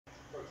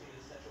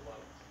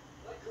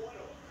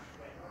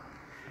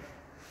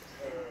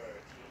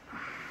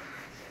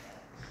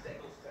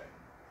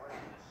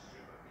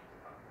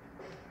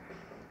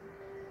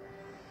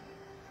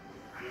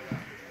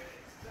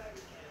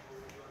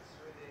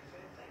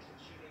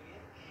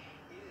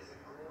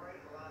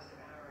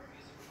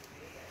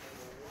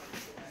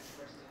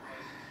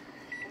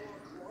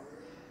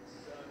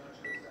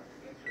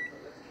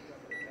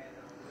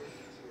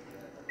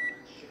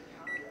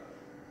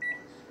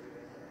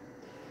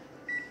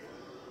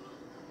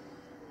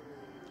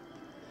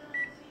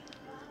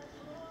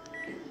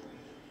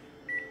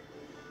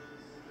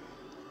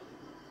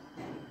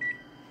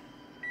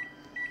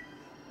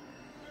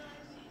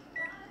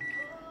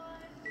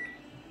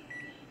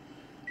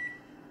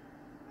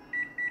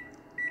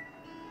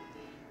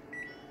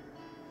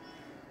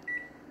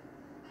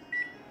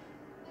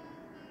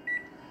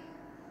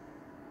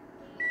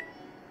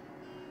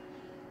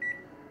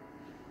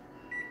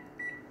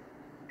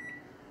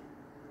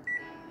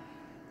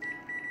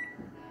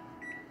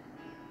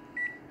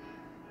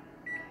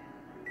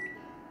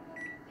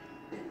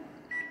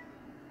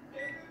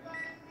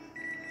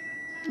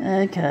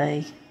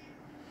Okay.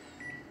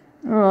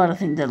 Alright, I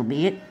think that'll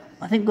be it.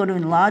 I think we've got to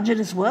enlarge it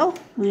as well.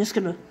 We're just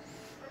going to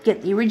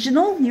get the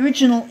original. The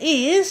original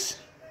is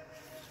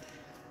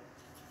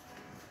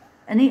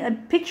a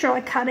picture I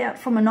cut out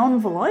from an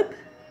envelope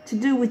to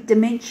do with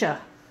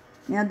dementia.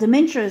 Now,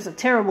 dementia is a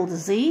terrible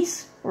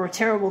disease or a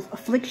terrible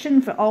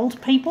affliction for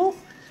old people.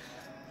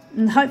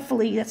 And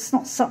hopefully that's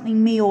not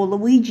something me or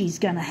Luigi's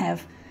going to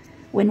have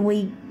when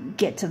we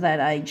get to that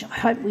age. I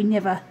hope we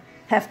never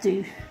have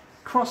to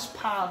cross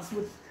paths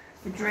with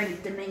the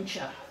dreaded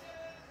dementia.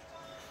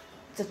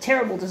 It's a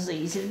terrible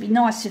disease. It'd be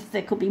nice if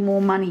there could be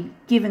more money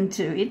given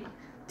to it,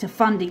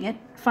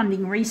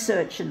 funding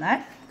research and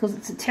that, because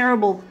it's a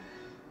terrible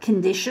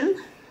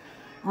condition.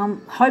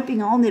 I'm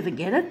hoping I'll never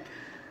get it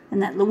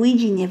and that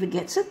Luigi never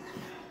gets it.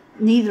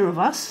 Neither of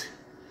us.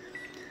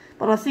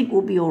 But I think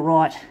we'll be all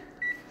right.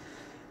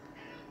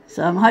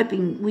 So I'm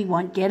hoping we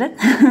won't get it.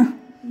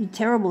 It'd be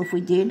terrible if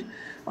we did.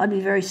 I'd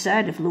be very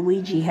sad if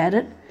Luigi had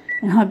it,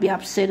 and I'd be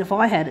upset if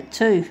I had it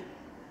too.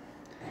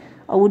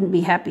 I wouldn't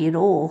be happy at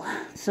all.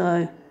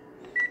 So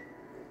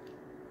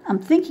I'm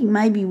thinking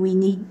maybe we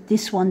need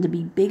this one to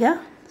be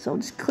bigger. So I'll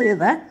just clear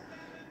that.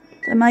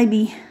 So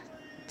maybe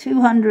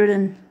 200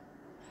 and...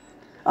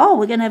 Oh,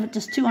 we're going to have it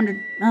just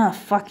 200. Oh,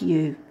 fuck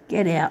you.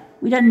 Get out.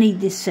 We don't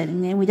need this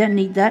setting there. We don't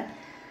need that.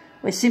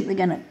 We're simply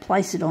going to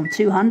place it on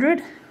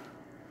 200.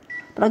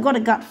 But I've got a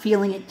gut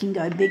feeling it can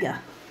go bigger.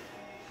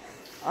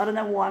 I don't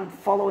know why I'm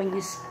following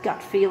this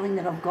gut feeling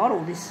that I've got,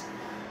 or this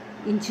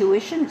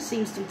intuition. It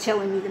seems to be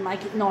telling me to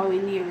make it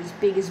nowhere near as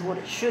big as what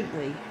it should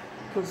be.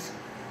 Because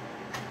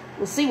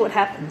we'll see what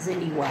happens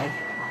anyway.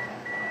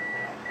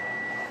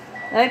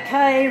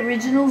 Okay,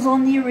 originals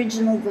on the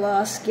original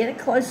glass. Get a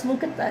close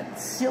look at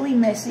that silly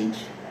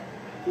message.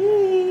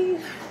 Yee.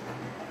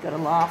 Gotta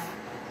laugh.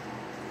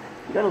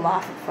 You've got to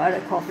laugh at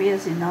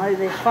photocopiers, you know.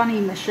 They're funny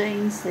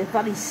machines. They're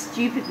funny,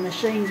 stupid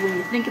machines when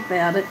you think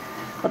about it.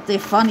 But they're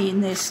funny in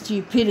their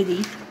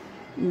stupidity,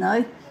 you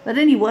know. But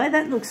anyway,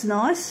 that looks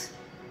nice.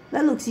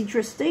 That looks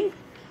interesting.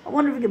 I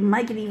wonder if we can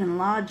make it even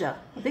larger.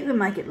 I think we'll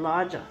make it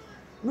larger.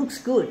 Looks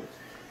good.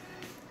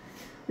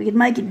 We could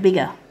make it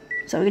bigger.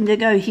 So we can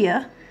go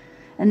here.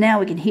 And now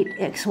we can hit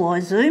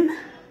XY zoom.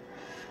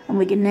 And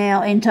we can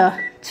now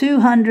enter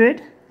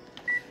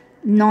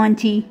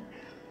 290.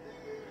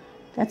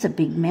 That's a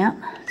big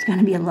amount. It's going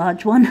to be a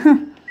large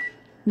one.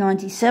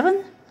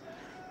 97.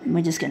 And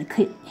we're just going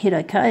to hit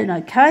OK and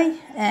OK.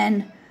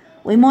 And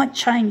we might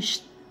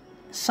change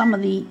some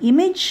of the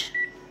image.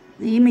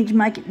 The image,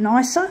 make it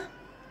nicer.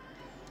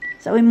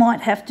 So we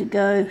might have to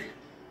go...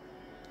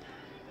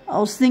 I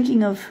was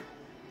thinking of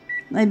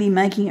maybe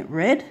making it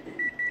red.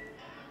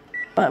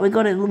 But we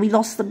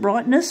lost the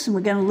brightness, and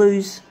we're going to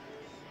lose...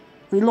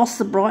 We lost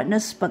the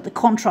brightness, but the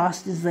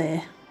contrast is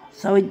there.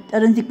 So I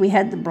don't think we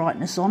had the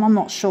brightness on. I'm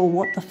not sure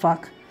what the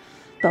fuck.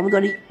 But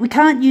we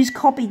can't use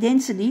copy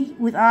density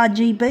with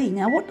RGB.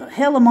 Now what the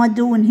hell am I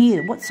doing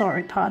here?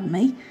 Sorry, pardon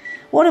me.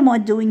 What am I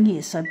doing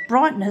here? So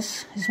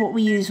brightness is what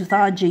we use with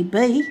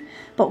RGB,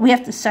 but we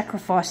have to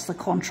sacrifice the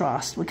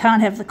contrast. We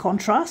can't have the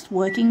contrast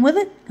working with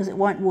it because it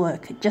won't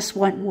work. It just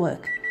won't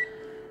work.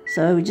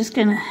 So we're just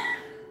going to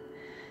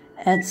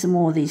add some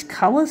more of these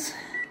colours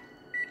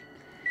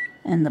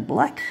and the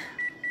black.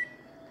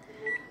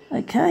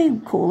 Okay,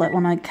 we'll call that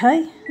one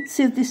okay. Let's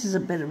see if this is a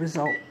better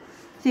result.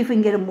 See if we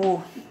can get a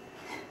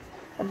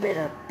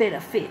better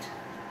fit.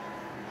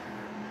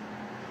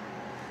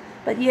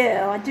 But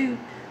yeah, I do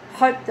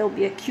hope there'll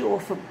be a cure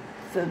for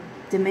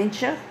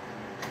dementia.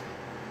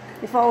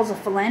 If I was a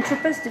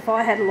philanthropist, if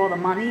I had a lot of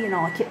money and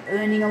I kept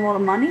earning a lot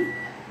of money,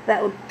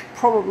 that would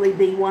probably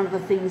be one of the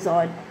things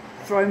I'd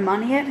throw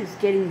money at, is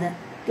getting a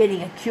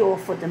cure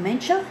for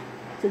dementia.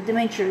 So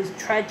dementia is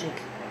tragic.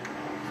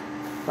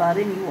 But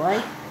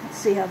anyway, let's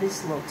see how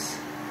this looks.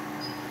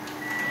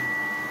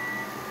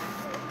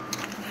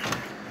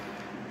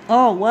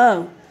 Oh,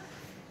 whoa.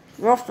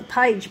 We're off the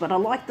page, but I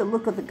like the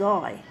look of the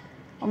guy.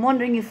 I'm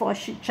wondering if I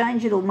should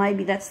change it, or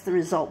maybe that's the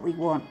result we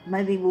want.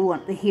 Maybe we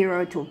want the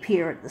hero to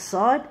appear at the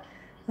side,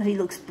 but he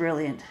looks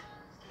brilliant.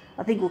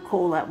 I think we'll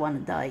call that one a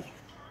day.